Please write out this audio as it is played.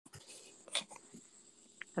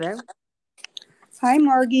Hello? Hi,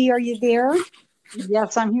 Margie. Are you there?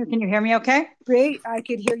 Yes, I'm here. Can you hear me okay? Great. I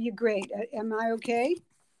could hear you great. Am I okay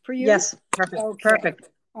for you? Yes, perfect. Okay. Perfect.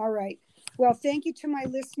 All right. Well, thank you to my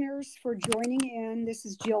listeners for joining in. This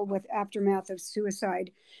is Jill with Aftermath of Suicide.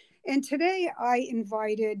 And today I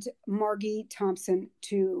invited Margie Thompson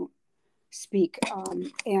to speak.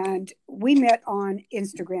 And we met on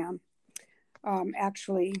Instagram,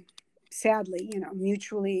 actually, sadly,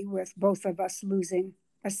 mutually, with both of us losing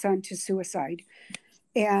a son to suicide.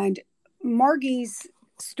 And Margie's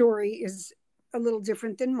story is a little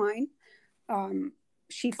different than mine.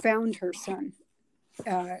 She found her son.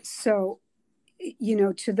 So,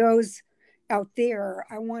 to those out there,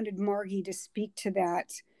 I wanted Margie to speak to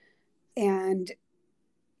that and,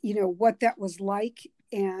 what that was like,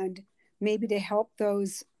 and maybe to help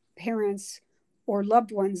those parents or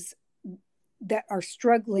loved ones that are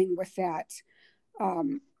struggling with that,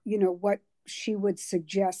 what she would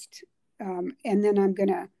suggest. And then I'm going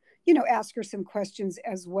to, ask her some questions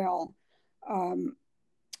as well. Um,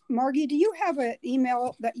 Margie, do you have an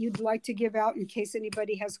email that you'd like to give out in case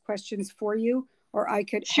anybody has questions for you, or I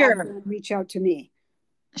could have Sure. them reach out to me?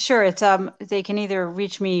 Sure. It's they can either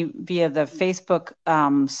reach me via the Facebook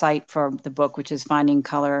site for the book, which is Finding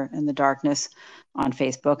Color in the Darkness on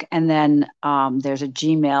Facebook. And then there's a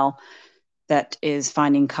Gmail that is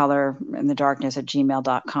Finding Color in the Darkness at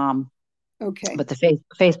gmail.com. Okay. But the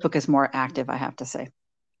Facebook is more active, I have to say.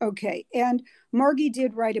 Okay. And Margie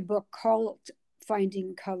did write a book called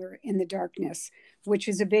Finding Color in the Darkness, which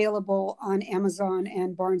is available on Amazon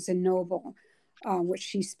and Barnes and Noble, which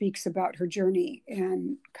she speaks about her journey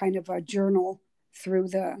and kind of a journal through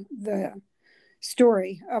the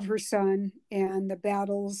story of her son and the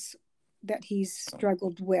battles that he's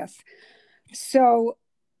struggled with. So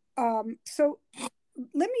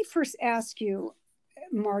let me first ask you,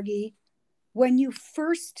 Margie, when you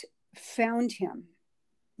first found him,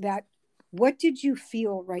 that what did you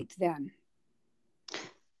feel right then?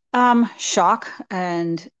 Shock.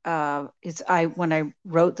 And it's I when I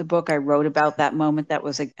wrote the book, I wrote about that moment. That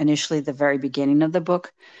was initially the very beginning of the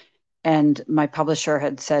book. And my publisher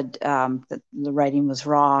had said that the writing was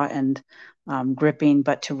raw and gripping,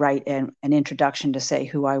 but to write an introduction to say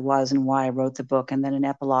who I was and why I wrote the book, and then an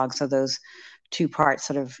epilogue. So those two parts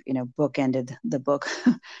sort of, bookended the book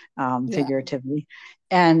Yeah. figuratively.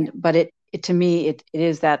 But it to me, it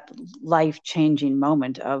is that life changing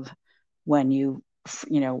moment of when your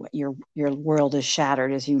world is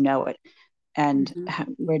shattered as you know it, and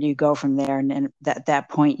Hmm. where do you go from there? And at that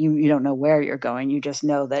point, you don't know where you're going. You just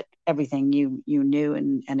know that everything you knew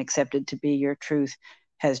and accepted to be your truth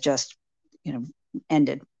has just you know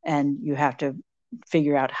ended, and you have to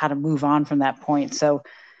figure out how to move on from that point. So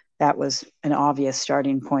that was an obvious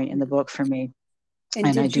starting point in the book for me. And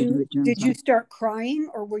And I did do you it did you journalism. start crying,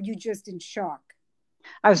 or were you just in shock?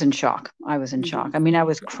 I was in shock. I was in Hmm. shock. I mean, I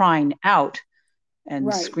was crying out and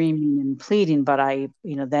Right. screaming and pleading, but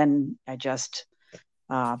then I just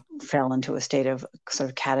fell into a state of sort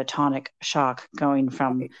of catatonic shock, going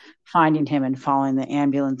from Right. finding him and following the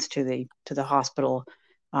ambulance to the hospital,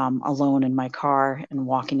 alone in my car, and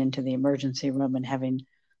walking into the emergency room and having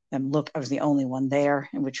them look. I was the only one there,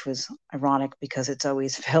 which was ironic because it's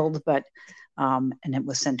always filled, but and it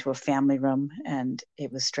was sent to a family room, and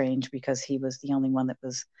it was strange because he was the only one that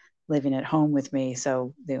was living at home with me.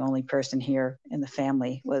 So the only person here in the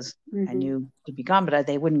family was, I Hmm. knew, to be gone, but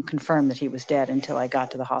they wouldn't confirm that he was dead until I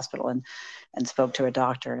got to the hospital and spoke to a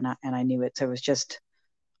doctor, and I knew it. So it was just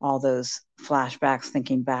all those flashbacks,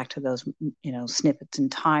 thinking back to those snippets in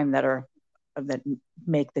time that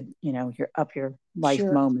make your life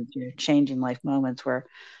Sure. moments, your changing life moments, where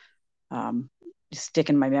um, stick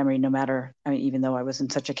in my memory. No matter, I mean, even though I was in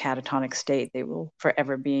such a catatonic state, they will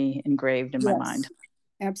forever be engraved in my mind. Yes.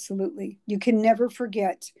 Absolutely. You can never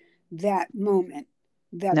forget that moment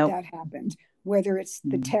that Nope. that happened. Whether it's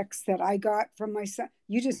the Mm. text that I got from my son,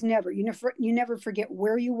 you never forget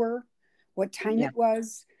where you were, what time Yeah. it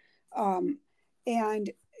was. Um,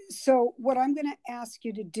 and so what I'm going to ask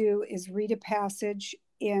you to do is read a passage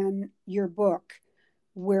in your book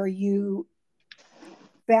where you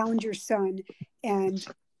found your son, and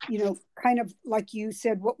kind of like you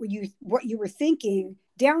said, what you were thinking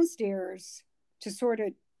downstairs to sort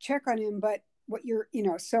of check on him, but what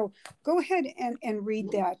so go ahead and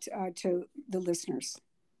read that to the listeners.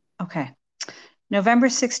 Okay. November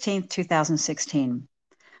 16th, 2016.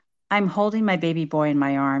 I'm holding my baby boy in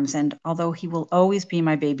my arms, and although he will always be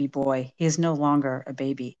my baby boy, he is no longer a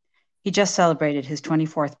baby. He just celebrated his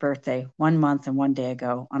 24th birthday 1 month and 1 day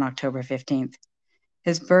ago on October 15th.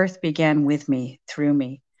 His birth began with me, through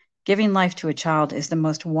me. Giving life to a child is the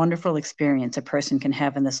most wonderful experience a person can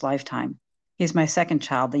have in this lifetime. He's my second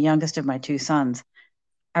child, the youngest of my two sons.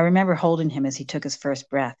 I remember holding him as he took his first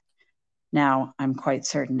breath. Now I'm quite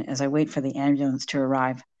certain, as I wait for the ambulance to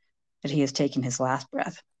arrive, that he has taken his last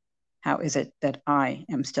breath. How is it that I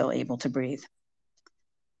am still able to breathe?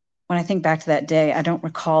 When I think back to that day, I don't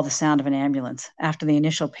recall the sound of an ambulance. After the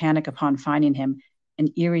initial panic upon finding him,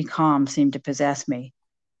 an eerie calm seemed to possess me.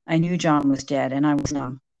 I knew John was dead, and I was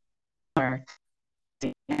numb.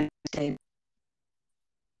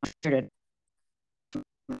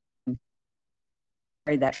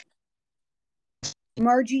 That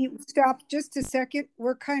Margie, stop just a second.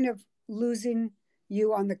 We're kind of losing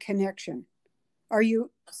you on the connection. Are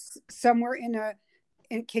you somewhere in a,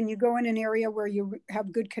 and can you go in an area where you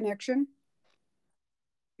have good connection?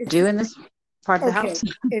 do in this part of the Okay, house.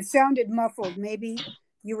 it sounded muffled. Maybe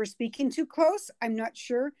you were speaking too close. I'm not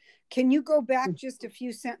sure. Can you go back just a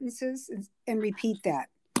few sentences and repeat that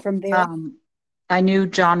from there? Um, I knew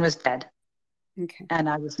John was dead, Okay. and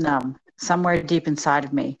I was numb. Somewhere deep inside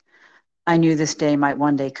of me, I knew this day might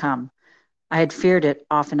one day come. I had feared it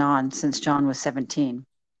off and on since John was 17.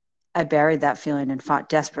 I buried that feeling and fought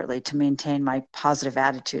desperately to maintain my positive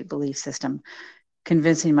attitude belief system,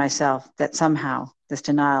 convincing myself that somehow this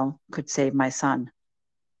denial could save my son.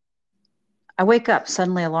 I wake up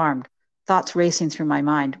suddenly alarmed, thoughts racing through my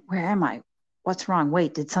mind. Where am I? What's wrong?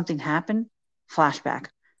 Wait, did something happen? Flashback.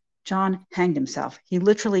 John hanged himself. He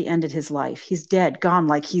literally ended his life. He's dead, gone,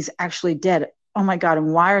 like he's actually dead. Oh my God.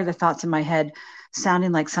 And why are the thoughts in my head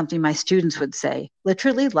sounding like something my students would say?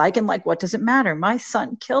 Literally, like, and like, what does it matter? My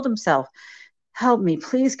son killed himself. Help me.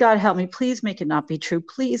 Please, God, help me. Please make it not be true.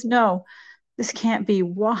 Please, no. This can't be.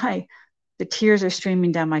 Why? The tears are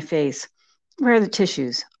streaming down my face. Where are the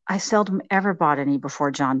tissues? I seldom ever bought any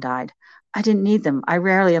before John died. I didn't need them. I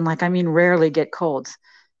rarely, and like I mean rarely, get colds.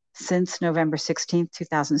 Since November 16th,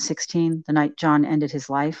 2016, the night John ended his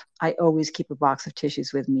life, I always keep a box of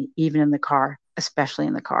tissues with me, even in the car, especially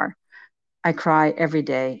in the car. I cry every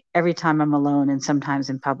day, every time I'm alone and sometimes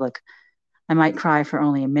in public. I might cry for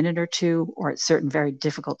only a minute or two, or at certain very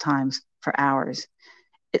difficult times for hours.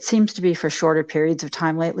 It seems to be for shorter periods of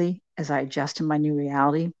time lately as I adjust to my new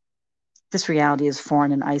reality. This reality is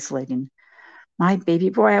foreign and isolating. My baby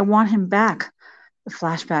boy, I want him back. The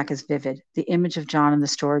flashback is vivid. The image of John in the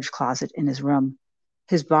storage closet in his room.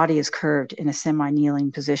 His body is curved in a semi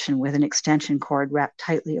kneeling position with an extension cord wrapped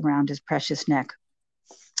tightly around his precious neck.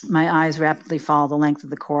 My eyes rapidly follow the length of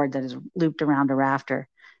the cord that is looped around a rafter.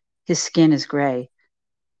 His skin is gray.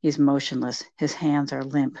 He's motionless. His hands are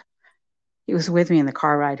limp. He was with me in the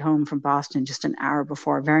car ride home from Boston just an hour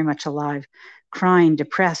before, very much alive, crying,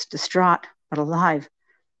 depressed, distraught, but alive.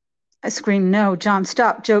 I screamed, no, John,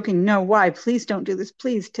 stop joking. No, why? Please don't do this.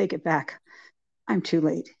 Please take it back. I'm too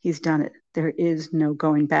late. He's done it. There is no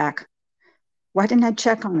going back. Why didn't I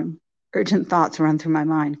check on him? Urgent thoughts run through my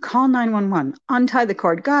mind. Call 911. Untie the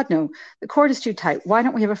cord. God, no. The cord is too tight. Why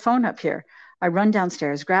don't we have a phone up here? I run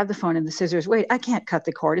downstairs, grab the phone and the scissors. Wait, I can't cut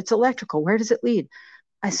the cord. It's electrical. Where does it lead?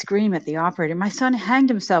 I scream at the operator. My son hanged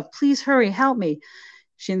himself. Please hurry. Help me.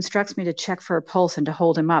 She instructs me to check for a pulse and to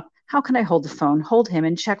hold him up. How can I hold the phone, hold him,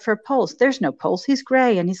 and check for a pulse? There's no pulse. He's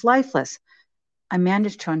gray and he's lifeless. I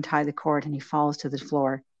manage to untie the cord and he falls to the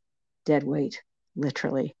floor. Dead weight,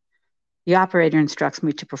 literally. The operator instructs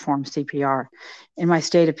me to perform CPR. In my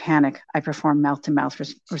state of panic, I perform mouth to mouth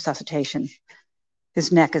resuscitation.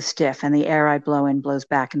 His neck is stiff, and the air I blow in blows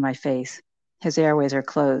back in my face. His airways are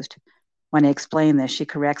closed. When I explain this, she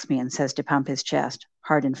corrects me and says to pump his chest,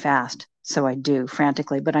 hard and fast. So I do,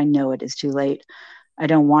 frantically, but I know it is too late. I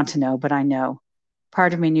don't want to know, but I know.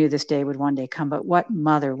 Part of me knew this day would one day come, but what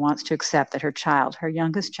mother wants to accept that her child, her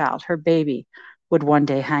youngest child, her baby, would one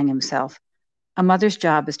day hang himself? A mother's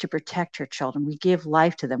job is to protect her children. We give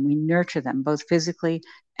life to them. We nurture them both physically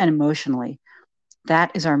and emotionally.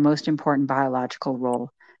 That is our most important biological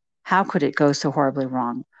role. How could it go so horribly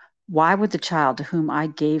wrong? Why would the child to whom I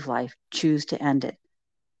gave life choose to end it?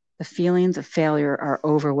 The feelings of failure are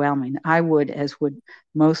overwhelming. I would, as would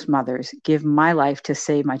most mothers, give my life to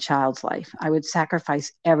save my child's life. I would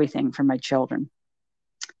sacrifice everything for my children.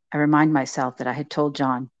 I remind myself that I had told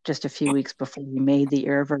John just a few weeks before we made the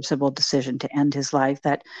irreversible decision to end his life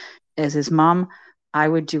that as his mom, I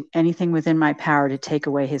would do anything within my power to take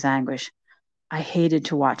away his anguish. I hated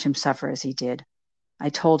to watch him suffer as he did. I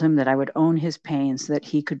told him that I would own his pain so that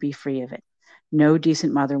he could be free of it. No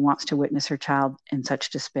decent mother wants to witness her child in such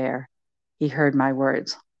despair. He heard my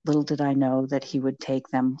words. Little did I know that he would take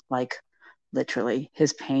them like literally.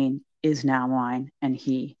 His pain is now mine, and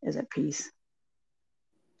he is at peace.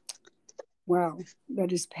 Wow,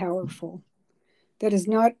 that is powerful. that is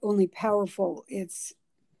not only powerful, it's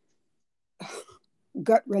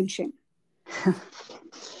gut wrenching.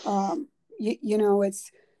 You know,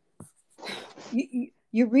 it's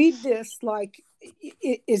you read this like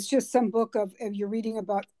it's just some book of you're reading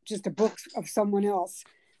about just a book of someone else,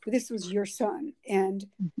 but this was your son, and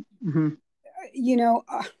Mm-hmm. you know,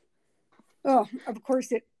 oh, of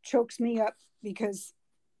course it chokes me up because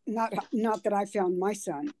not that I found my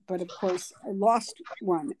son, but of course I lost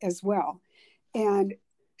one as well. And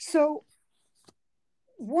so,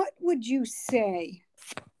 what would you say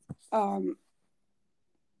um,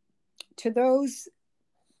 to those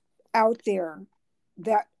out there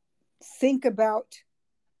that think about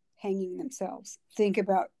hanging themselves, think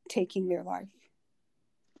about taking their life?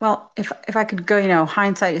 Well, if I could go,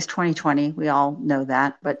 hindsight is 2020. We all know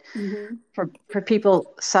that. But Mm-hmm. for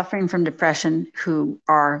people suffering from depression who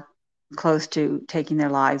are close to taking their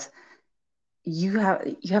lives, you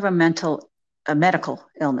have a medical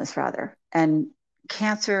illness rather, and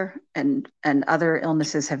cancer and other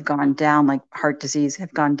illnesses have gone down, like heart disease,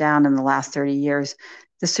 have gone down in the last 30 years.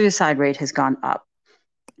 The suicide rate has gone up,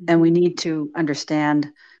 and Mm-hmm. we need to understand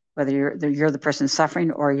whether you're the person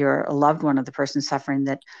suffering or you're a loved one of the person suffering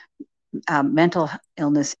that mental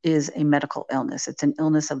illness is a medical illness. It's an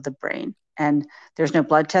illness of the brain. And there's no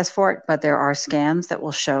blood test for it, but there are scans that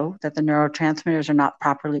will show that the neurotransmitters are not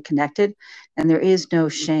properly connected. And there is no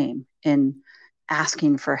shame in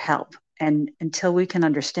asking for help. And until we can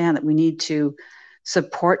understand that we need to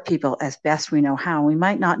support people as best we know how, we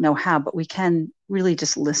might not know how, but we can really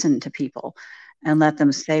just listen to people and let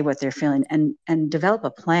them say what they're feeling and develop a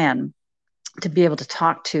plan to be able to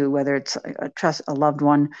talk to, whether it's a loved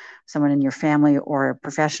one, someone in your family, or a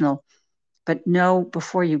professional. But know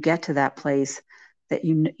before you get to that place that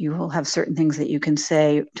you will have certain things that you can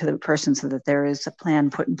say to the person so that there is a plan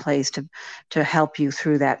put in place to help you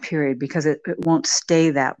through that period, because it won't stay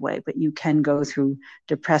that way, but you can go through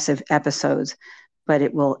depressive episodes, but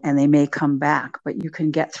it will, and they may come back, but you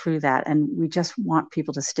can get through that. And we just want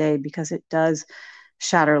people to stay because it does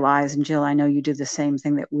shatter lies. And Jill, I know you do the same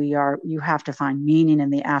thing that we are. You have to find meaning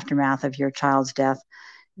in the aftermath of your child's death,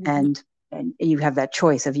 Mm-hmm. and you have that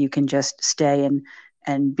choice of you can just stay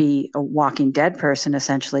and be a walking dead person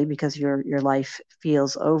essentially because your life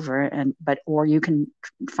feels over, or you can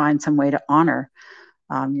find some way to honor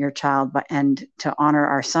your child. And to honor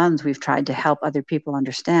our sons, we've tried to help other people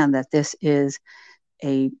understand that this is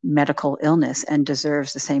a medical illness and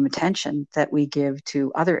deserves the same attention that we give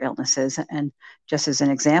to other illnesses. And just as an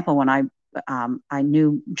example, when I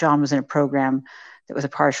knew John was in a program that was a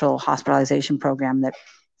partial hospitalization program that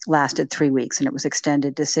lasted 3 weeks, and it was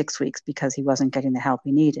extended to 6 weeks because he wasn't getting the help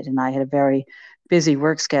he needed. And I had a very busy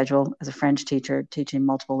work schedule as a French teacher, teaching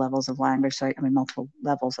multiple levels of language. So I mean, multiple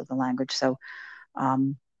levels of the language. So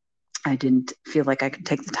um, I didn't feel like I could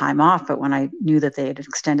take the time off. But when I knew that they had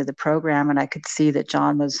extended the program and I could see that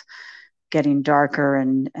John was getting darker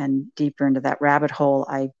and deeper into that rabbit hole,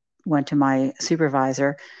 I went to my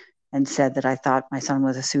supervisor and said that I thought my son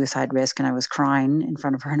was a suicide risk. And I was crying in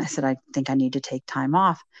front of her. And I said, I think I need to take time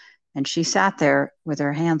off. And she sat there with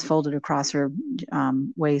her hands folded across her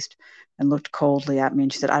waist and looked coldly at me.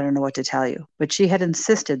 And she said, I don't know what to tell you. But she had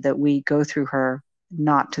insisted that we go through her,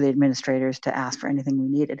 not to the administrators, to ask for anything we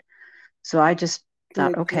needed. So I just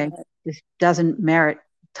thought, Good okay, God. this doesn't merit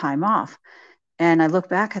time off. And I look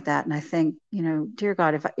back at that and I think, dear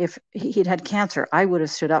God, if he'd had cancer, I would have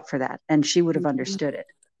stood up for that and she would have Mm-hmm. understood it.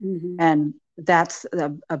 Mm-hmm. And that's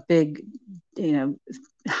a big, you know,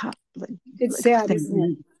 It's sad, isn't it?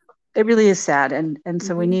 thing. It really is sad. And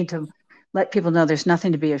so we Mm-hmm. need to let people know there's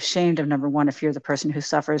nothing to be ashamed of. Number one, if you're the person who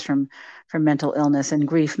suffers from mental illness, and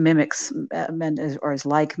grief mimics or is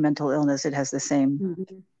like mental illness, it has the same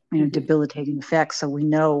Mm-hmm. Mm-hmm. debilitating effects. So we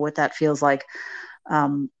know what that feels like.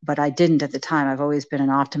 But I didn't at the time. I've always been an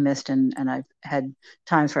optimist, and I've had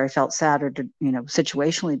times where I felt sad or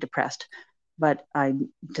situationally depressed. But I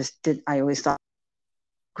just did. I always thought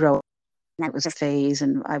grow. And it was a phase,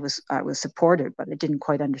 and I was supported, but I didn't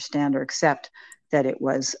quite understand or accept that it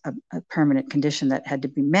was a permanent condition that had to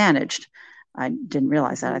be managed. I didn't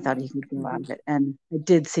realize that. I thought he could grow out Mm-hmm. of it, and I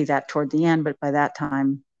did see that toward the end. But by that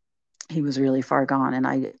time, he was really far gone,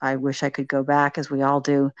 and I wish I could go back, as we all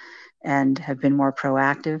do, and have been more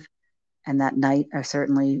proactive. And that night, I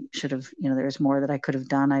certainly should have. There was more that I could have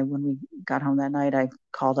done. When we got home that night, I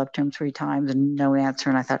called up to him 3 times and no answer,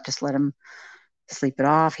 and I thought, just let him sleep it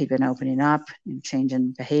off. He'd been opening up, and change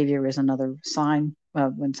in behavior is another sign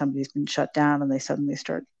when somebody's been shut down and they suddenly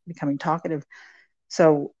start becoming talkative.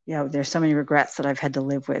 So, there's so many regrets that I've had to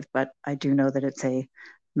live with, but I do know that it's a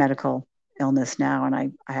medical illness now, and I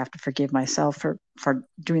have to forgive myself for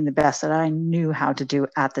doing the best that I knew how to do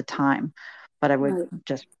at the time. But Right.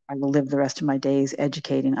 I will live the rest of my days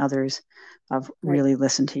educating others of Right. really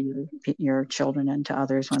listen to your children and to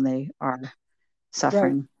others when they are Right.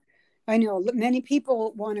 suffering. I know many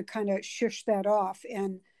people want to kind of shush that off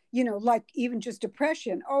and, like even just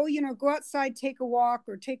depression. Oh, go outside, take a walk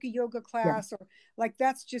or take a yoga Yeah. class, or like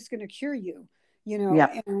that's just going to cure you,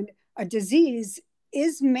 Yeah. and a disease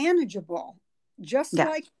is manageable, just Yeah.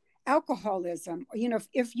 like alcoholism.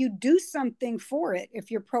 If you do something for it,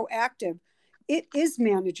 if you're proactive, it is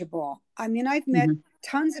manageable. I mean, I've met Hmm.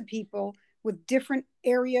 tons of people with different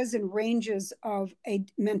areas and ranges of a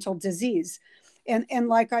mental disease, and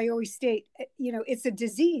like I always state, it's a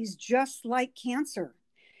disease just like cancer,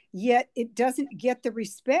 yet it doesn't get the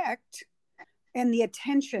respect and the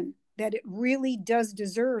attention that it really does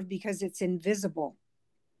deserve because it's invisible.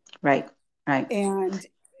 Right. Right. And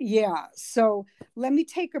yeah, so let me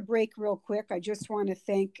take a break real quick. I just want to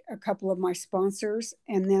thank a couple of my sponsors,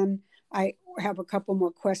 and then I have a couple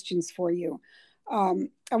more questions for you. I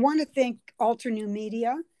want to thank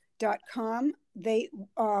alternewmedia.com. They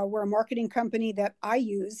were a marketing company that I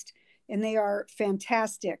used, and they are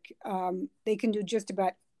fantastic. They can do just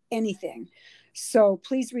about anything. So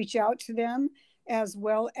please reach out to them, as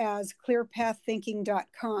well as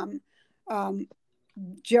clearpaththinking.com.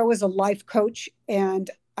 Joe is a life coach, and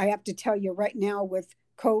I have to tell you right now, with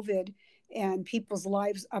COVID and people's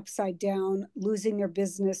lives upside down, losing their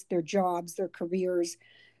business, their jobs, their careers,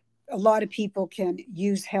 a lot of people can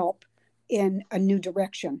use help in a new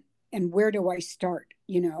direction. And where do I start?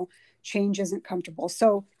 Change isn't comfortable.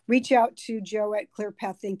 So reach out to Joe at Clear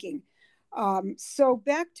Path Thinking. So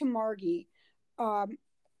back to Margie. Um,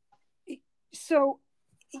 so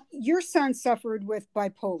your son suffered with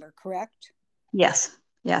bipolar, correct? Yes.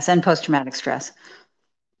 Yes. And post traumatic stress.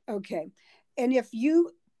 Okay. And if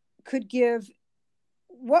you could give,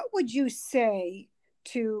 what would you say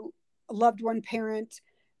to a loved one parent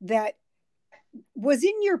that was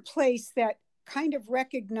in your place, that kind of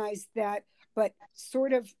recognized that, but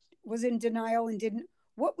sort of was in denial and didn't?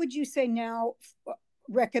 What would you say now,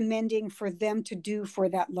 recommending for them to do for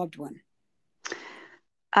that loved one?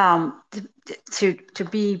 To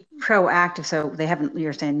be proactive, so they haven't,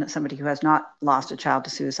 you're saying somebody who has not lost a child to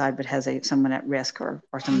suicide but has someone at risk, or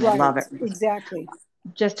someone they love Right. at risk, Exactly.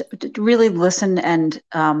 just to really listen and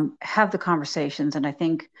have the conversations. And I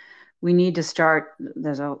think we need to start,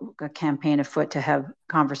 there's a campaign afoot to have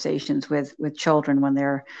conversations with children when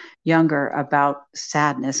they're younger about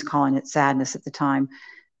sadness, calling it sadness at the time,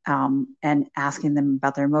 and asking them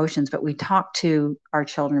about their emotions. But we talk to our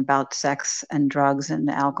children about sex and drugs and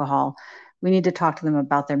alcohol. We need to talk to them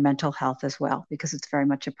about their mental health as well, because it's very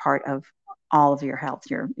much a part of all of your health.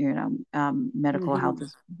 Medical health Hmm.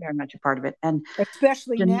 is very much a part of it. And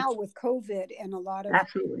Especially now with COVID and a lot of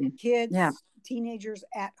absolutely, yeah, kids, teenagers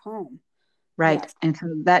at home. right. Yes. And so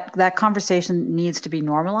that conversation needs to be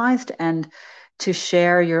normalized, and to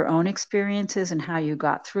share your own experiences and how you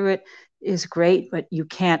got through it is great, but you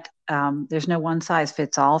can't. There's no one size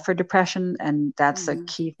fits all for depression, and that's a Hmm.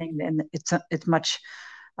 key thing. And it's much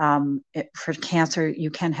for cancer.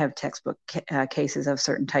 You can have textbook cases of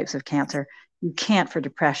certain types of cancer. You can't for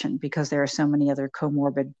depression, because there are so many other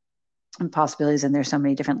comorbid and possibilities, and there's so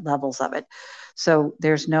many different levels of it. So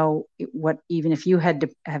there's no, what, even if you have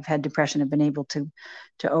had depression, have been able to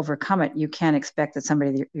overcome it, you can't expect that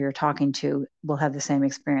somebody that you're talking to will have the same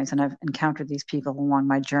experience. And I've encountered these people along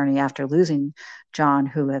my journey after losing John,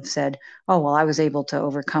 who have said, oh well, I was able to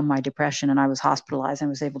overcome my depression and I was hospitalized and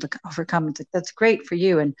I was able to overcome it. That's great for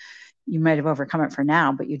you, and you might have overcome it for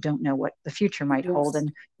now, but you don't know what the future might hold. Yes.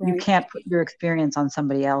 And you Right. can't put your experience on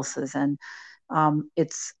somebody else's. And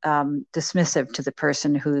it's dismissive to the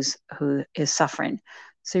person who is suffering.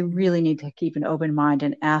 So you really need to keep an open mind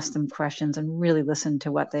and ask them questions and really listen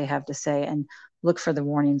to what they have to say, and look for the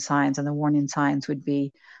warning signs. And the warning signs would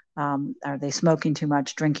be, are they smoking too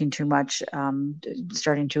much, drinking too much,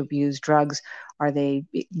 starting to abuse drugs? Are they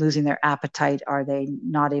losing their appetite? Are they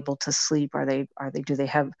not able to sleep? Do they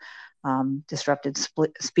have disrupted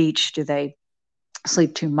speech? Do they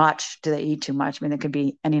sleep too much? Do they eat too much? I mean, there could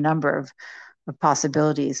be any number of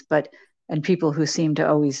possibilities. But and people who seem to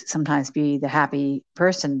always sometimes be the happy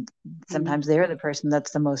person, Mm. sometimes they're the person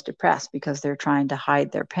that's the most depressed, because they're trying to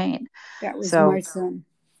hide their pain. That was my So son.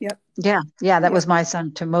 Yep. yeah, that Yep. was my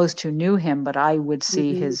son to most who knew him, but I would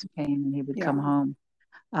see Hmm. his pain and he would come Yeah. home.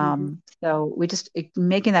 Hmm. So we just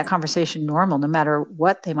making that conversation normal, no matter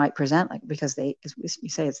what they might present, like, because they, as you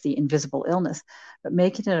say, it's the invisible illness, but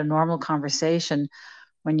making it a normal conversation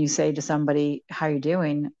when you say to somebody, how are you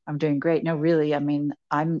doing? I'm doing great. No, really, I mean,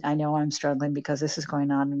 I know I'm struggling because this is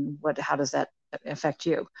going on, and how does that affect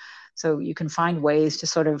you? So you can find ways to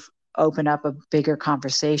sort of open up a bigger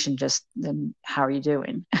conversation just than how are you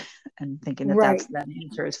doing, and thinking that Right. that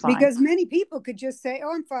answer is fine. Because many people could just say,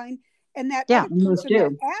 "Oh, I'm fine," and that Yeah, other most person that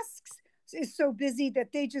do. asks is so busy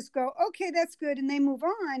that they just go, "Okay, that's good," and they move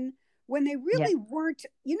on when they Yeah. really weren't.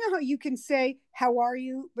 You know how you can say, "How are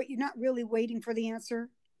you?" but you're not really waiting for the answer,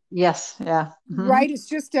 Yes. Yeah. right? It's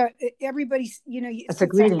just a everybody's. It's It's a just a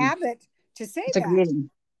greeting. habit to say It's a that greeting.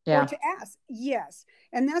 or Yeah. to ask. Yes,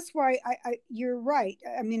 and that's why you're right.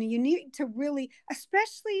 I mean, you need to really,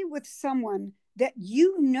 especially with someone that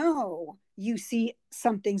you see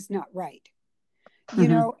something's not right,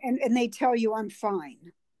 Hmm. and they tell you I'm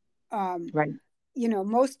fine. um Right.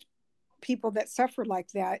 Most people that suffer like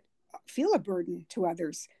that feel a burden to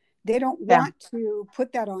others. They don't Yeah. want to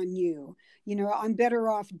put that on you. I'm better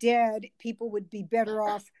off dead. People would be better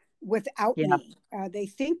off without Yeah. me. They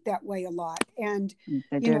think that way a lot. And,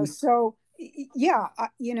 They do. so yeah,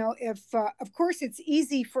 if, of course, it's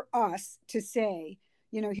easy for us to say,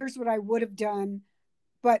 here's what I would have done,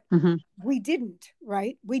 but Hmm. we didn't,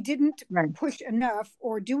 right? We didn't Right. push enough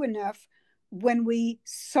or do enough when we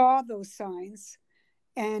saw those signs.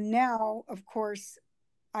 And now, of course,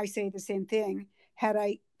 I say the same thing.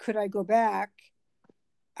 Could I go back,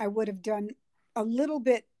 I would have done a little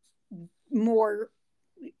bit more,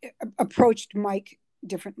 approached Mike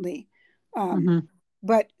differently. Um, Hmm.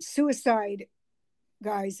 but suicide,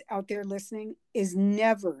 guys out there listening, is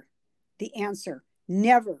never the answer.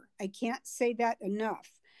 Never. I can't say that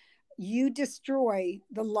enough. You destroy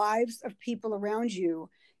the lives of people around you,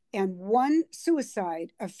 and one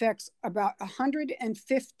suicide affects about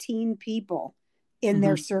 115 people in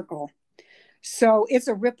their Hmm. circle. So it's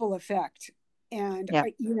a ripple effect. And Yeah.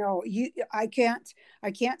 I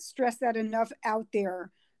can't stress that enough out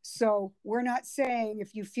there. So we're not saying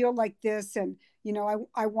if you feel like this and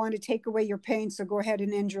I want to take away your pain, so go ahead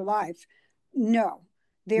and end your life. No.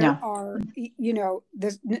 There No. are,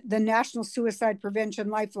 the National Suicide Prevention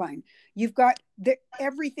Lifeline. You've got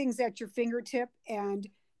everything's at your fingertip, and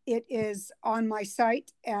it is on my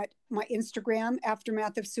site at my Instagram,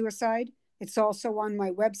 Aftermath of Suicide. It's also on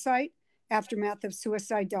my website,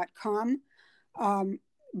 aftermathofsuicide.com. Um,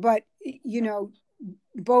 but,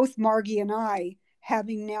 both Margie and I,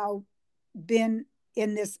 having now been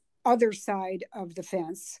in this other side of the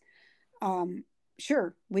fence,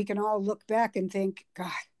 sure, we can all look back and think,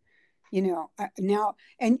 God, now,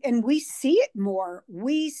 and we see it more.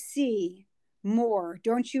 We see more,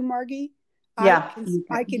 don't you, Margie? I Yeah. can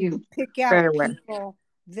I can You pick out very aware. people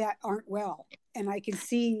that aren't well, and I can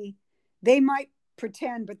see they might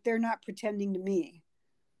pretend, but they're not pretending to me.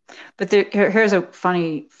 But here's a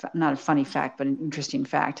funny, not a funny fact, but an interesting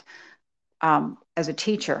fact. As a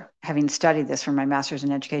teacher, having studied this for my master's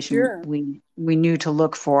in education, Sure. we knew to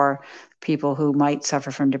look for people who might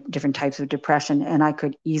suffer from different types of depression, and I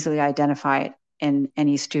could easily identify it in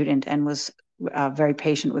any student, and was very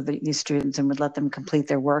patient with these students, and would let them complete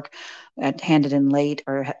their work, handed in late,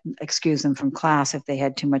 or excuse them from class if they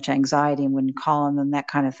had too much anxiety, and wouldn't call on them, that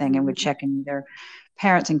kind of thing, and would Mhm. check in with their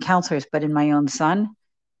parents and counselors. But in my own son,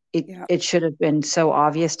 Yeah. it should have been so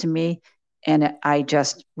obvious to me, and I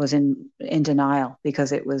just was in denial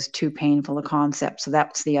because it was too painful a concept. So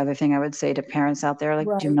that's the other thing I would say to parents out there, like,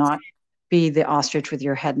 do Right. not be the ostrich with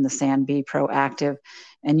your head in the sand. Be proactive.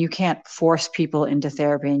 And you can't force people into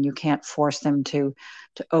therapy, and you can't force them to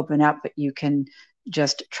open up, but you can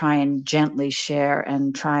just try and gently share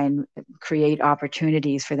and try and create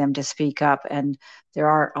opportunities for them to speak up. And there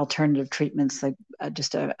are alternative treatments, like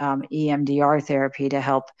just a EMDR therapy, to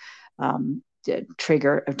help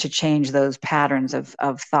trigger, to change those patterns of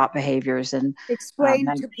thought behaviors. And Explain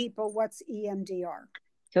I, to people what's EMDR.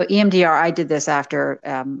 so EMDR, I did this after,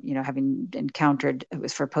 having encountered, it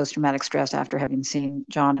was for post-traumatic stress, after having seen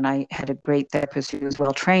John, and I had a great therapist who was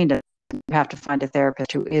well trained. And you have to find a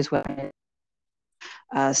therapist who is well,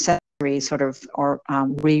 sensory sort of, or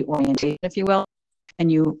reorientation, if you will.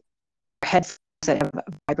 And you headphones that have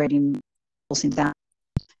vibrating pulsing sound,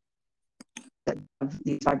 that have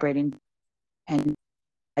these vibrating, and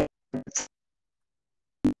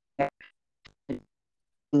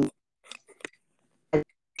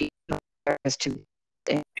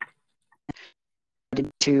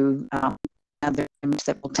to other image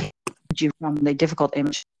that will take you from the difficult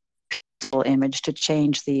image image to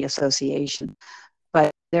change the association.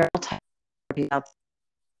 But there are all types of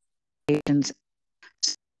applications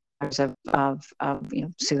of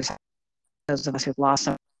suicide. Those of us who've lost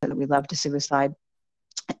someone that we love to suicide,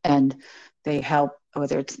 and they help,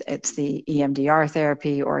 whether it's the EMDR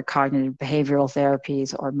therapy or cognitive behavioral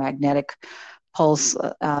therapies or magnetic pulse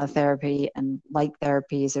therapy and light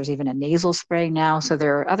therapies. There's even a nasal spray now. So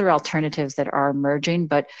there are other alternatives that are emerging,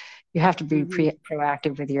 but you have to be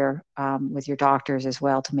proactive with your doctors as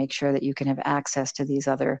well to make sure that you can have access to these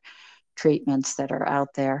other treatments that are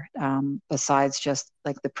out there. Besides just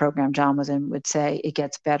like the program John was in would say, it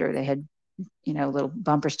gets better. They had, little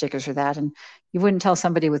bumper stickers for that. And you wouldn't tell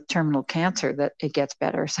somebody with terminal cancer that it gets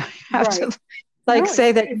better. So you have to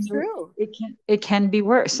say that true. It can be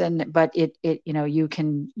worse. But you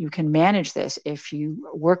can manage this if you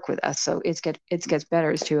work with us. So it gets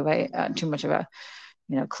better is too much of a,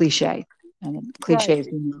 cliche, and cliches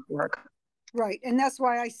do not work. Right. And that's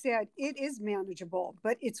why I said it is manageable,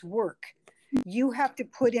 but it's work. You have to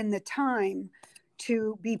put in the time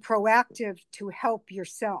to be proactive to help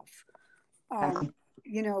yourself.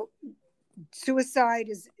 Suicide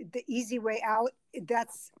is the easy way out.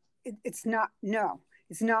 It's not. No,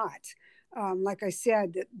 it's not. Like I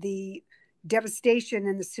said, the devastation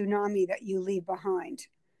and the tsunami that you leave behind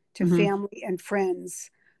to family and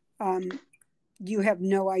friends, you have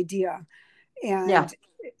no idea. And,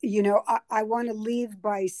 I want to leave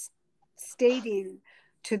by stating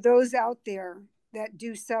to those out there that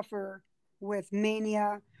do suffer with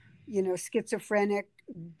mania, schizophrenic,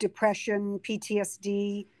 depression,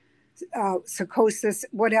 PTSD, psychosis,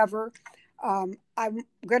 whatever. I'm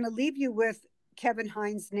going to leave you with Kevin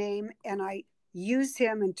Hines' name, and I use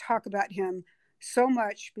him and talk about him so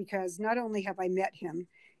much because not only have I met him,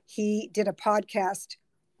 he did a podcast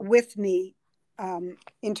with me,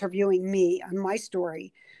 interviewing me on my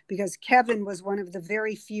story, because Kevin was one of the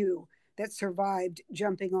very few that survived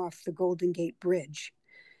jumping off the Golden Gate Bridge.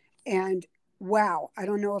 And wow, I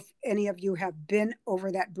don't know if any of you have been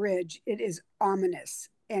over that bridge. It is ominous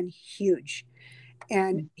and huge.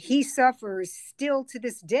 And he suffers still to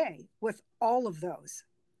this day with all of those,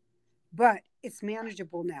 but it's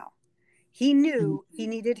manageable now. He knew he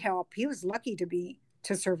needed help. He was lucky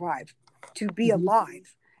to survive, to be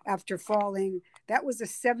alive after falling. That was a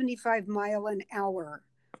 75 mile an hour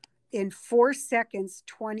in 4 seconds,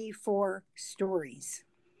 24 stories.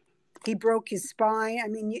 He broke his spine. I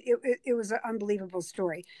mean, it was an unbelievable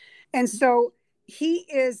story. And so he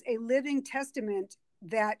is a living testament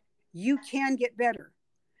that you can get better.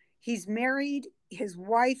 He's married, his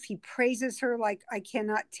wife, he praises her like I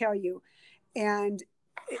cannot tell you. And,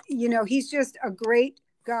 he's just a great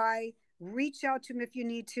guy. Reach out to him if you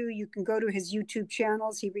need to. You can go to his YouTube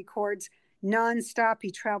channels. He records nonstop. He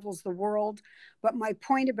travels the world. But my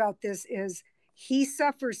point about this is he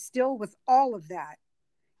suffers still with all of that,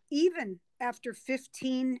 even after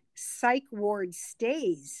 15 psych ward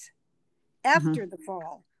stays after the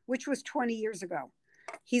fall, which was 20 years ago.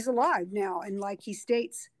 He's alive now. And like he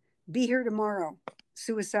states, be here tomorrow.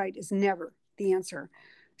 Suicide is never the answer.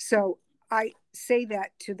 So I say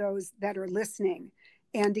that to those that are listening.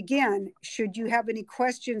 And again, should you have any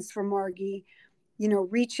questions for Margie,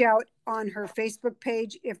 reach out on her Facebook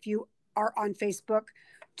page if you are on Facebook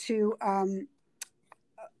to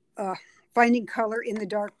Finding Color in the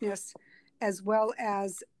Darkness, as well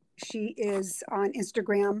as she is on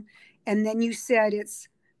Instagram. And then you said it's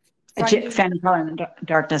Finding Color in the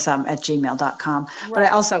Darkness at gmail.com. Right. But I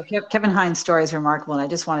also, Kevin Hines' story is remarkable. And I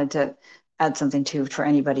just wanted to add something too for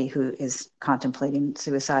anybody who is contemplating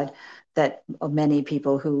suicide, that many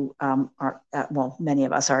people who many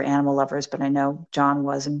of us are animal lovers, but I know John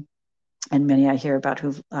was, and many I hear about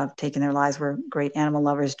who've taken their lives were great animal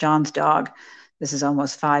lovers. John's dog, this is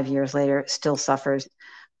almost 5 years later, still suffers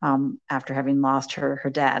after having lost her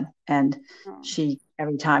dad. And she,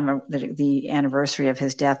 every time the anniversary of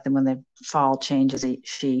his death and when the fall changes,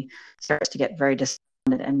 she starts to get very despondent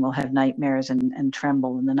and will have nightmares and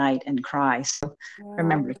tremble in the night and cry. So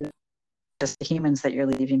remember, just the humans that you're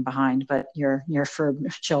leaving behind, but your fur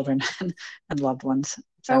children and loved ones.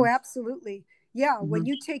 So. Oh, absolutely. Yeah. When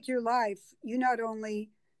you take your life, you not only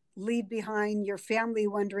leave behind your family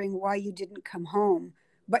wondering why you didn't come home,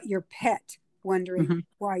 but your pet wondering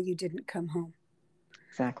why you didn't come home.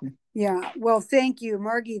 Exactly. Yeah. Well, thank you,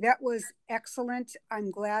 Margie. That was excellent. I'm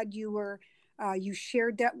glad you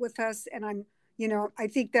shared that with us. And I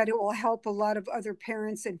think that it will help a lot of other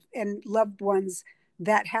parents and loved ones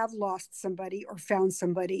that have lost somebody or found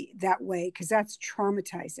somebody that way, because that's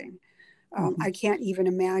traumatizing. I can't even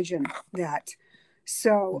imagine that.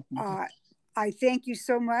 So I thank you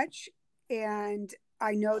so much. And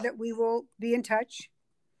I know that we will be in touch.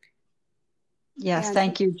 Yes,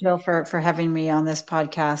 thank you, Jill, for having me on this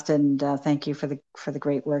podcast, and thank you for the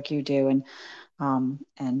great work you do,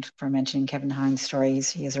 and for mentioning Kevin Hines' stories.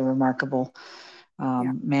 He is a remarkable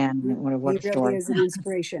Yeah. Man, what He a really story. is an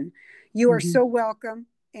inspiration. You are Mhm. so welcome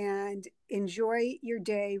and enjoy your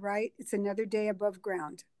day, right? It's another day above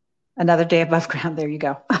ground. Another day above ground. There you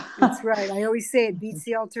go. That's right. I always say it beats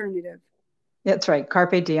the alternative. That's right.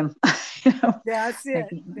 Carpe diem. you know, That's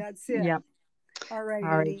like, it. That's it. yeah. All right,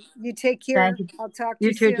 All right. Andy. You take Thank care. you. I'll talk to You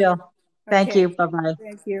you too, soon. Jill. Thank Okay. you. Bye bye.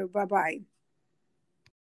 Thank you. Bye bye.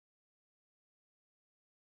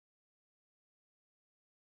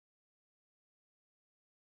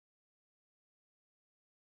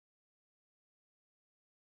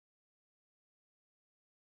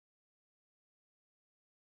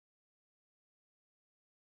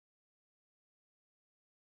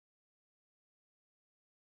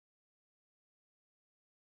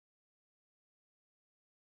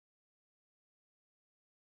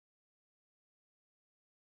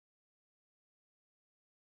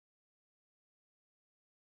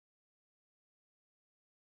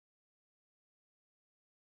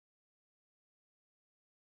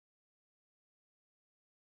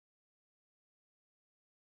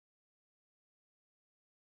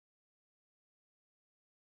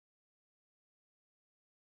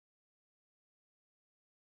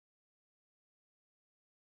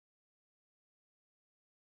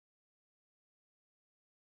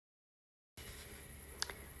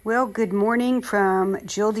 Well, good morning from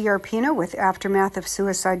Jill DiArpino with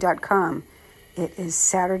aftermathofsuicide.com. It is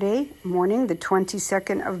Saturday morning, the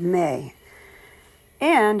 22nd of May.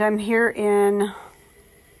 And I'm here in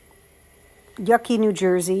yucky New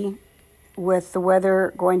Jersey with the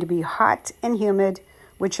weather going to be hot and humid,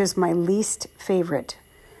 which is my least favorite.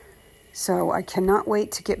 So I cannot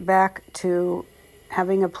wait to get back to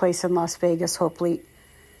having a place in Las Vegas, hopefully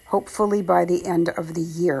by the end of the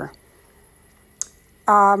year.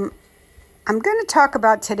 I'm going to talk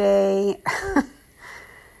about today,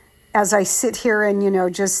 as I sit here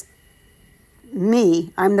and, just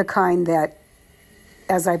me, I'm the kind that,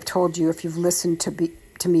 as I've told you, if you've listened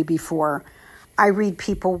to me before, I read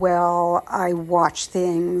people well, I watch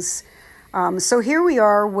things. So here we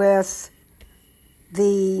are with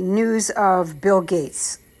the news of Bill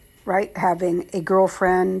Gates, right, having a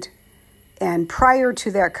girlfriend, and prior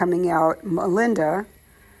to that coming out, Melinda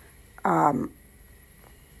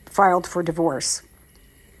filed for divorce,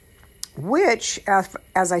 which,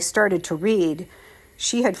 as I started to read,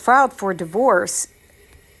 she had filed for divorce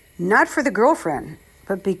not for the girlfriend,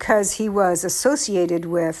 but because he was associated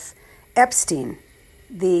with Epstein,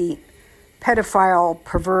 the pedophile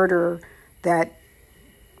perverter that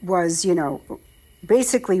was,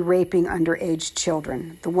 basically raping underage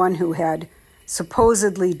children, the one who had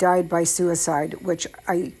supposedly died by suicide, which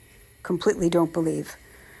I completely don't believe.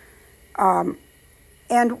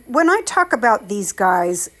 And when I talk about these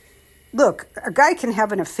guys, look, a guy can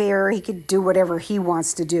have an affair, he could do whatever he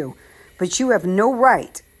wants to do, but you have no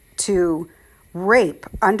right to rape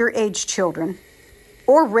underage children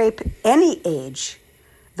or rape any age.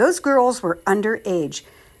 Those girls were underage.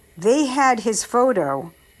 They had his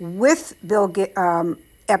photo with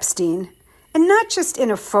Epstein, and not just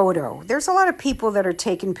in a photo. There's a lot of people that are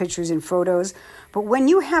taking pictures in photos, but when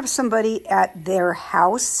you have somebody at their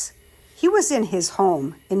house, he was in his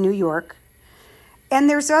home in New York, and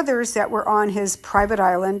there's others that were on his private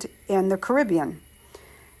island in the Caribbean.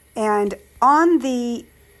 And on the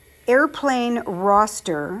airplane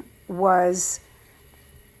roster was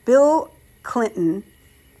Bill Clinton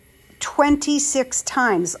 26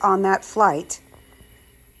 times on that flight,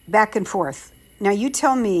 back and forth. Now you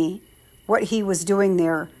tell me what he was doing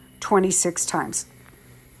there 26 times.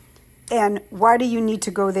 And why do you need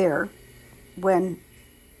to go there when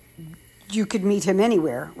you could meet him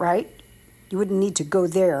anywhere, right? You wouldn't need to go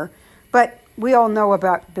there. But we all know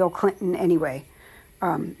about Bill Clinton anyway.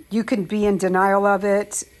 You can be in denial of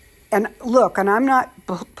it. And look, and I'm not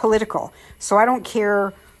political, so I don't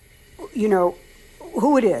care,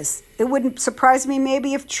 who it is. It wouldn't surprise me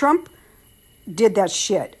maybe if Trump did that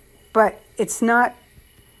shit. But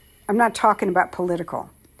I'm not talking about political.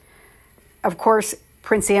 Of course,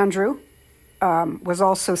 Prince Andrew was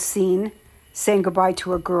also seen saying goodbye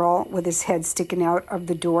to a girl with his head sticking out of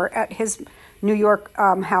the door at his New York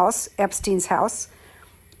house, Epstein's house.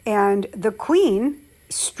 And the Queen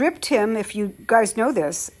stripped him, if you guys know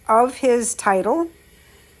this, of his title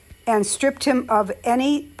and stripped him of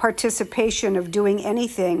any participation of doing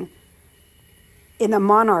anything in the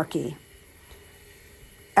monarchy,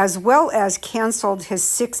 as well as canceled his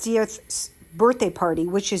 60th birthday party,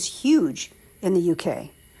 which is huge in the UK.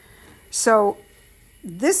 So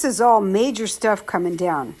this is all major stuff coming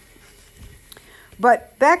down.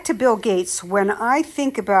 But back to Bill Gates, when I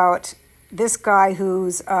think about this guy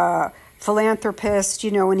who's a philanthropist,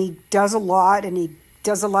 and he does a lot, and he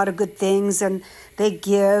does a lot of good things, and they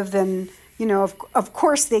give, and, of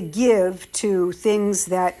course they give to things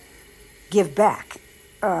that give back,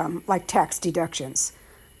 like tax deductions,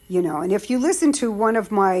 And if you listen to one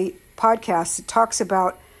of my podcasts, it talks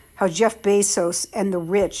about how Jeff Bezos and the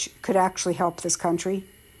rich could actually help this country.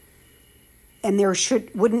 And there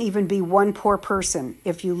wouldn't even be one poor person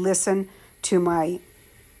if you listen to my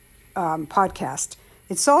podcast.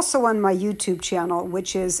 It's also on my YouTube channel,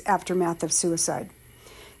 which is Aftermath of Suicide.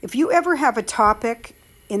 If you ever have a topic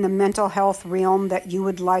in the mental health realm that you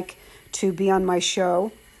would like to be on my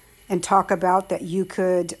show and talk about that you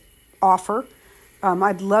could offer,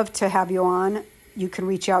 I'd love to have you on. You can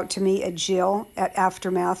reach out to me at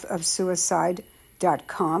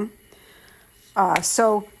jill@aftermathofsuicide.com.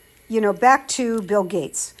 So, back to Bill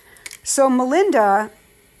Gates. So Melinda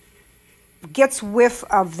gets whiff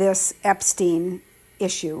of this Epstein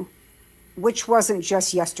issue, which wasn't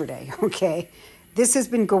just yesterday, okay? This has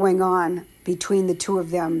been going on between the two of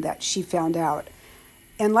them that she found out.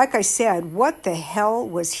 And like I said, what the hell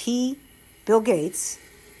was he, Bill Gates,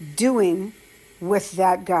 doing with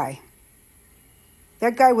that guy?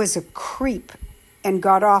 That guy was a creep and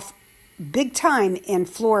got off big time in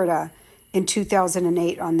Florida in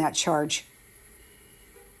 2008 on that charge.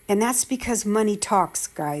 And that's because money talks,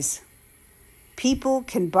 guys. People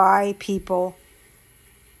can buy people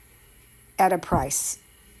at a price.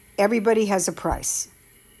 Everybody has a price.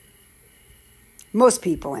 Most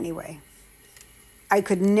people, anyway. I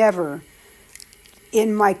could never,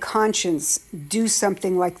 in my conscience, do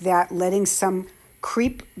something like that, letting some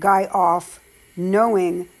creep guy off,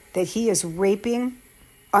 knowing that he is raping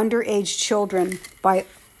underage children by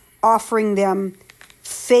offering them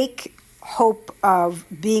fake hope of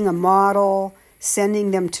being a model,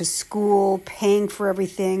 sending them to school, paying for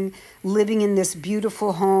everything, living in this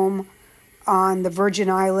beautiful home on the Virgin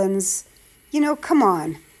Islands. Come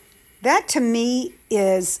on. That to me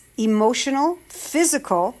is emotional,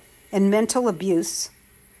 physical, and mental abuse.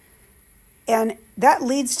 And that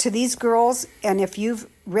leads to these girls, and if you've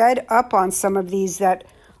read up on some of these that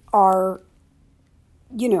are,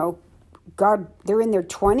 God, they're in their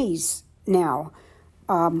 20s now,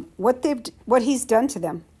 what he's done to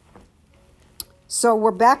them. So we're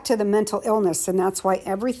back to the mental illness, and that's why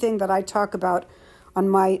everything that I talk about on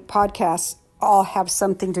my podcasts all have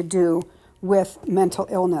something to do with mental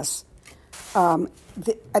illness.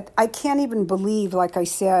 I can't even believe, like I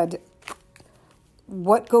said,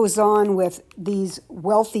 what goes on with these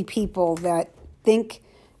wealthy people that think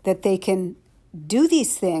that they can do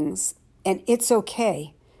these things and it's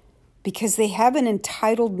okay because they have an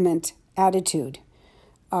entitlement attitude.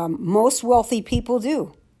 Most wealthy people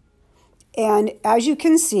do. And as you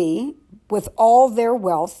can see, with all their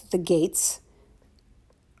wealth, the Gates,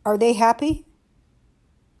 are they happy?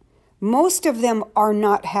 Most of them are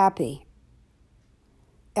not happy.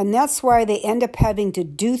 And that's why they end up having to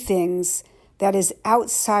do things that is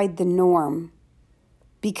outside the norm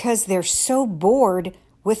because they're so bored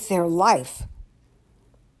with their life.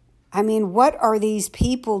 I mean, what are these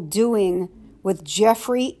people doing with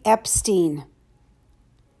Jeffrey Epstein?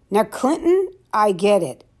 Now, Clinton, I get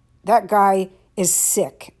it. That guy is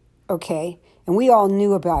sick, okay? And we all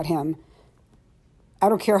knew about him. I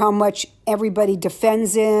don't care how much everybody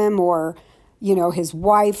defends him or, his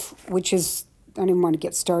wife, which is, I don't even want to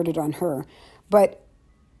get started on her. But,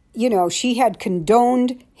 she had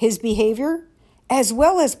condoned his behavior as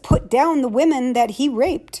well as put down the women that he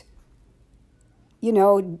raped.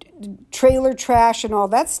 Trailer trash and all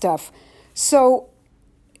that stuff. So,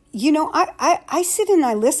 I sit and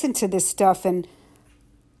I listen to this stuff, and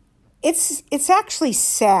it's actually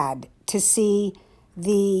sad to see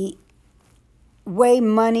the way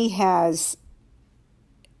money has,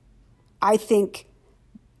 I think,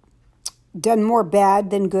 done more bad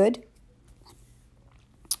than good.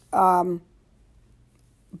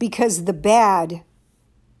 Because the bad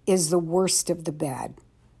is the worst of the bad,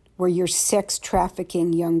 where you're sex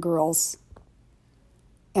trafficking young girls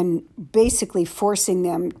and basically forcing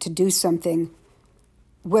them to do something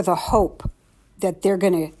with a hope that they're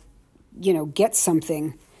going to, get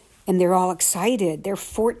something. And they're all excited. They're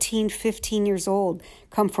 14, 15 years old,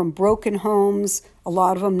 come from broken homes. A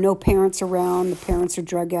lot of them, no parents around. The parents are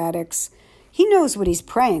drug addicts. He knows what he's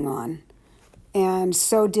preying on. And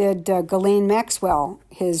so did Ghislaine Maxwell,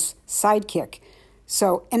 his sidekick.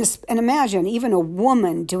 So, and imagine even a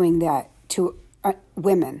woman doing that to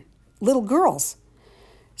women, little girls.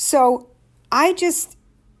 So I just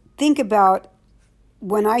think about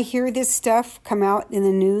when I hear this stuff come out in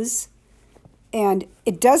the news, and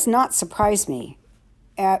it does not surprise me.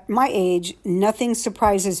 at my age, nothing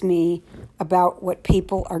surprises me about what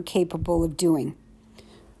people are capable of doing.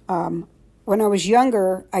 When I was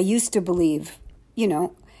younger, I used to believe,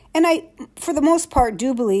 and I, for the most part,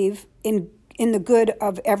 do believe in the good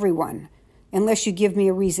of everyone, unless you give me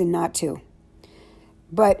a reason not to.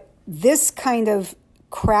 But this kind of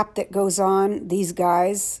crap that goes on, these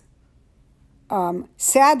guys,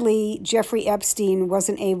 sadly, Jeffrey Epstein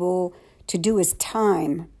wasn't able to do his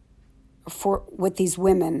time with these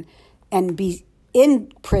women and be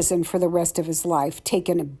in prison for the rest of his life,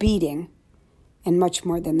 taking a beating, and much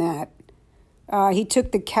more than that. He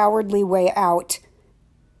took the cowardly way out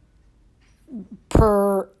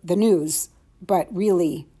per the news, but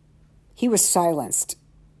really, he was silenced,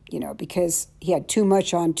 because he had too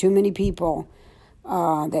much on too many people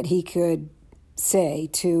that he could say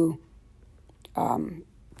to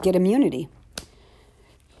get immunity.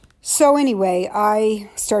 So anyway,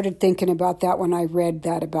 I started thinking about that when I read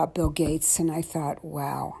that about Bill Gates, and I thought,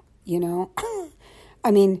 wow,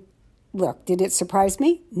 I mean, look, did it surprise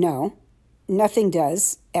me? No, nothing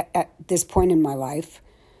does at this point in my life.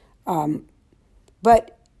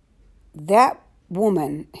 But that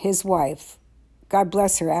woman, his wife, God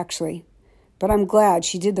bless her actually, but I'm glad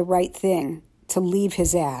she did the right thing to leave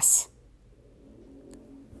his ass.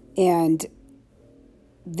 And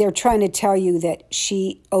they're trying to tell you that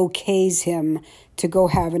she okays him to go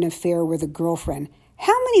have an affair with a girlfriend.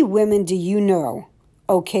 How many women do you know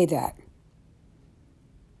okay that?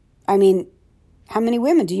 I mean, how many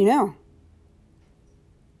women do you know?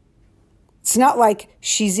 It's not like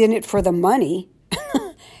she's in it for the money.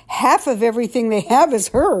 Half of everything they have is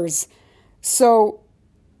hers. So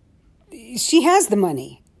she has the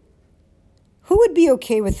money. Who would be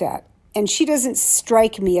okay with that? And she doesn't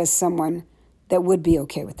strike me as someone that would be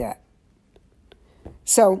okay with that.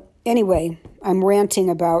 So anyway, I'm ranting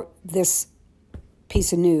about this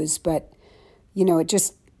piece of news, but, it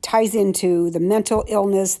just ties into the mental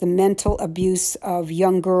illness, the mental abuse of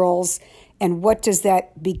young girls, and what does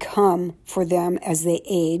that become for them as they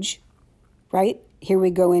age, right? Here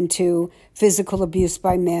we go into physical abuse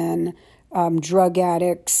by men, drug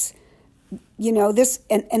addicts, this,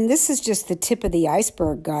 and this is just the tip of the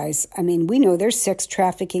iceberg, guys. I mean, we know there's sex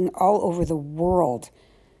trafficking all over the world.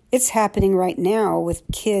 It's happening right now with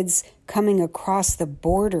kids coming across the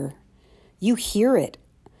border. You hear it.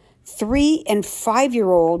 3- and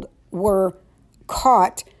 5-year-old were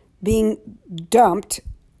caught being dumped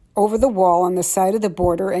over the wall on the side of the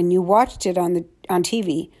border, and you watched it on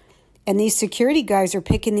TV. And these security guys are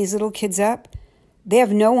picking these little kids up. They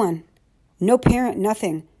have no one, no parent,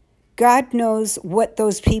 nothing. God knows what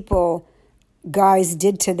those guys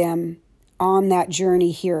did to them on that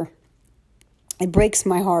journey here. It breaks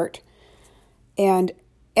my heart. And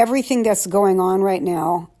everything that's going on right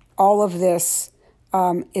now, all of this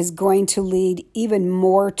is going to lead even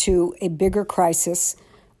more to a bigger crisis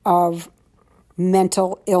of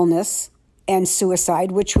mental illness and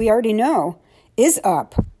suicide, which we already know is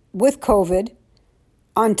up with COVID.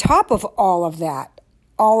 On top of all of that,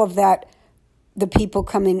 the people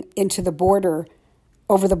coming into the border,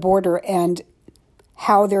 over the border, and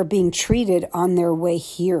how they're being treated on their way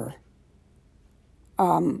here.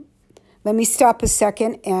 Let me stop a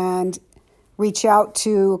second and reach out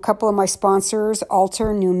to a couple of my sponsors,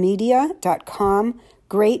 alternewmedia.com,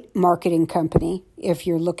 great marketing company if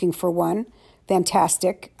you're looking for one.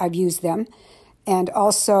 Fantastic. I've used them. And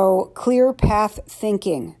also Clear Path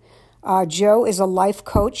Thinking. Joe is a life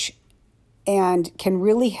coach and can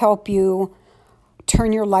really help you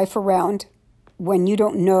turn your life around when you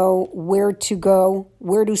don't know where to go,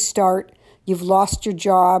 where to start. You've lost your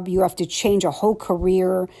job. You have to change a whole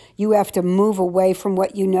career. You have to move away from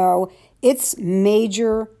what you know. It's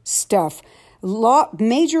major stuff.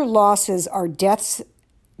 Major losses are death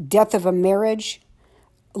of a marriage,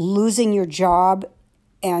 losing your job,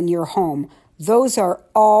 and your home. Those are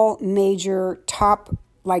all major top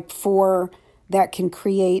 4 that can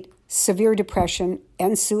create severe depression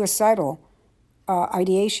and suicidal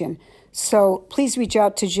ideation. So please reach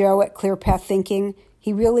out to Joe at Clear Path Thinking.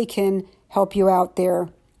 He really can help you out there.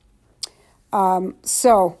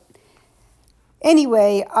 So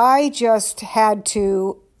anyway, I just had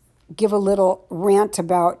to give a little rant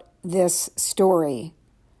about this story.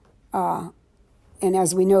 And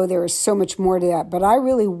as we know, there is so much more to that. But I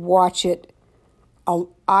really watch it.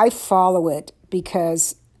 I follow it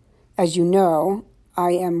because, as you know,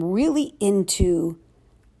 I am really into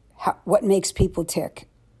what makes people tick.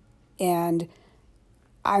 And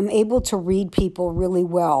I'm able to read people really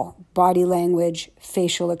well, body language,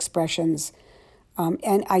 facial expressions.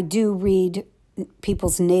 And I do read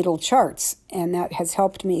people's natal charts, and that has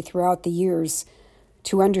helped me throughout the years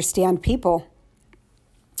to understand people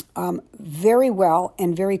very well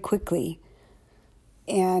and very quickly.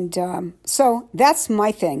 And so that's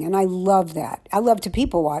my thing, and I love that. I love to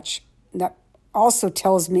people watch. That also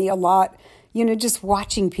tells me a lot, just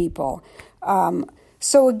watching people.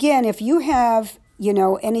 So again, if you have,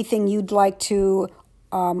 anything you'd like to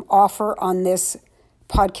offer on this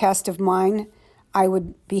podcast of mine, I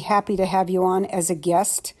would be happy to have you on as a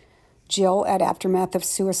guest, Jill at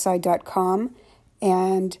aftermathofsuicide.com.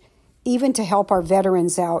 And even to help our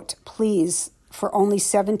veterans out, please, for only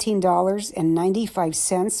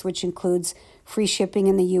 $17.95, which includes free shipping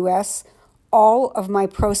in the U.S., all of my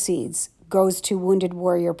proceeds goes to Wounded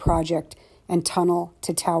Warrior Project and Tunnel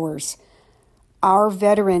to Towers. Our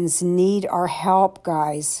veterans need our help,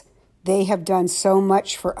 guys. They have done so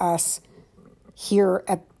much for us here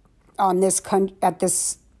in this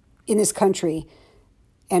country,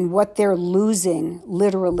 and what they're losing,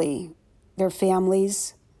 literally, their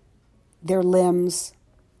families, their limbs,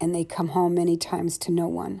 and they come home many times to no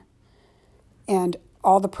one. And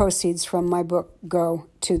all the proceeds from my book go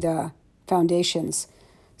to the foundations.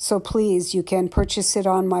 So please, you can purchase it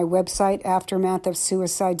on my website,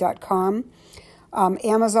 aftermathofsuicide.com.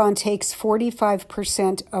 Amazon takes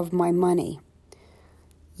 45% of my money.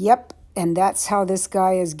 Yep, and that's how this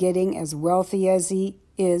guy is getting as wealthy as he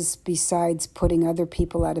is, besides putting other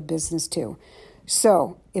people out of business too.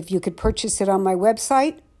 So if you could purchase it on my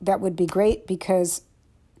website, that would be great, because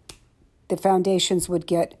the foundations would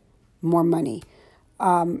get more money.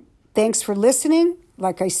 Thanks for listening.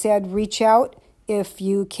 Like I said, reach out if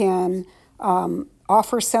you can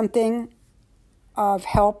offer something of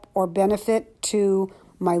help or benefit to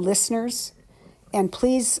my listeners. And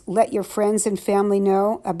please let your friends and family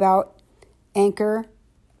know about Anchor,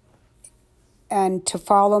 and to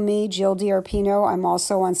follow me, Jill DiArpino. I'm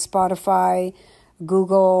also on Spotify,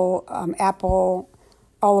 Google, Apple,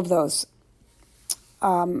 all of those.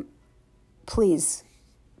 Please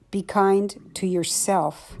be kind to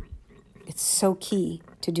yourself. It's so key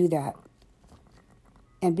to do that.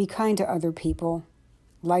 And be kind to other people.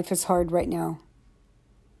 Life is hard right now.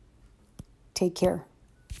 Take care.